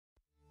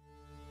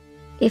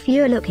If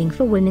you're looking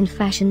for women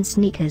fashion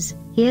sneakers,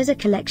 here's a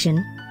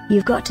collection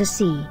you've got to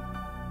see.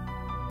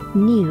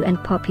 New and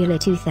popular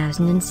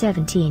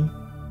 2017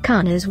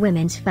 Kaanas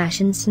women's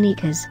fashion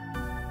sneakers.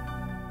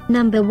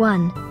 Number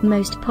 1,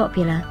 most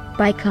popular,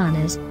 by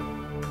Kaanas.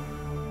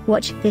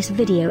 Watch this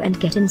video and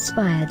get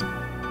inspired.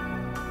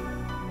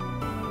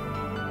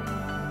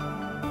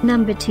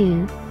 Number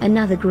 2,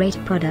 another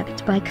great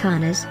product by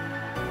Kaanas.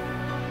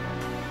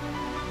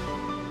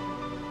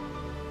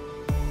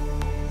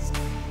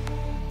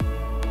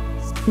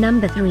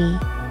 Number 3.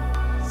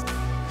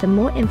 For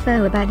more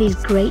info about these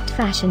great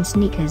fashion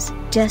sneakers,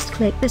 just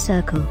click the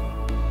circle.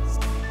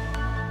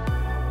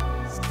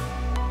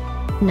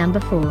 Number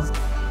 4.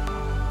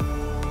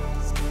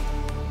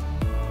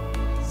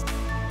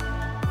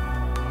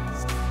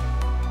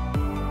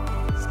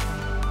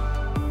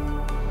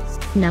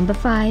 Number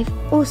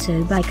 5,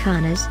 also by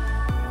Kaanas.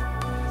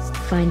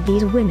 Find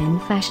these women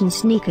fashion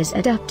sneakers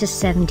at up to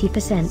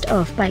 70%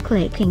 off by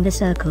clicking the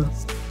circle.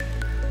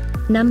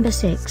 Number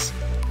 6.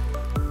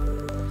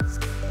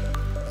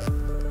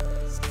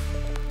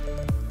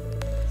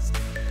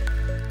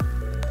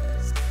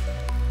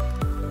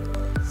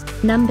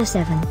 Number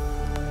 7.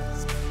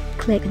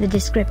 Click the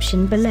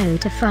description below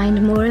to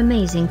find more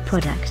amazing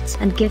products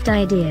and gift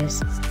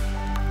ideas.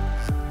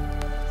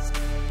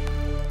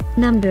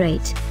 Number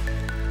 8.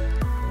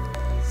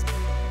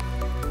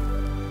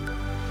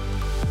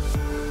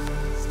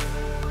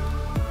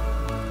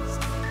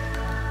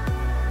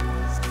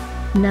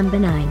 Number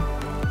 9.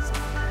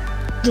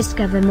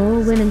 Discover more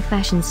women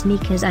fashion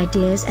sneakers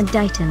ideas and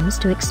items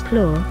to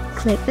explore,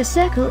 click the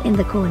circle in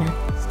the corner.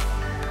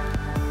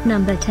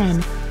 Number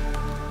 10.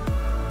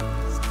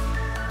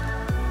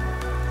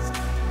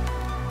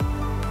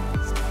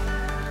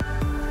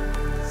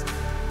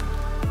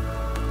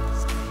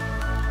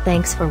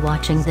 Thanks for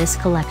watching this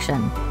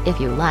collection. If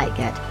you like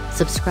it,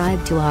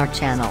 subscribe to our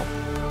channel.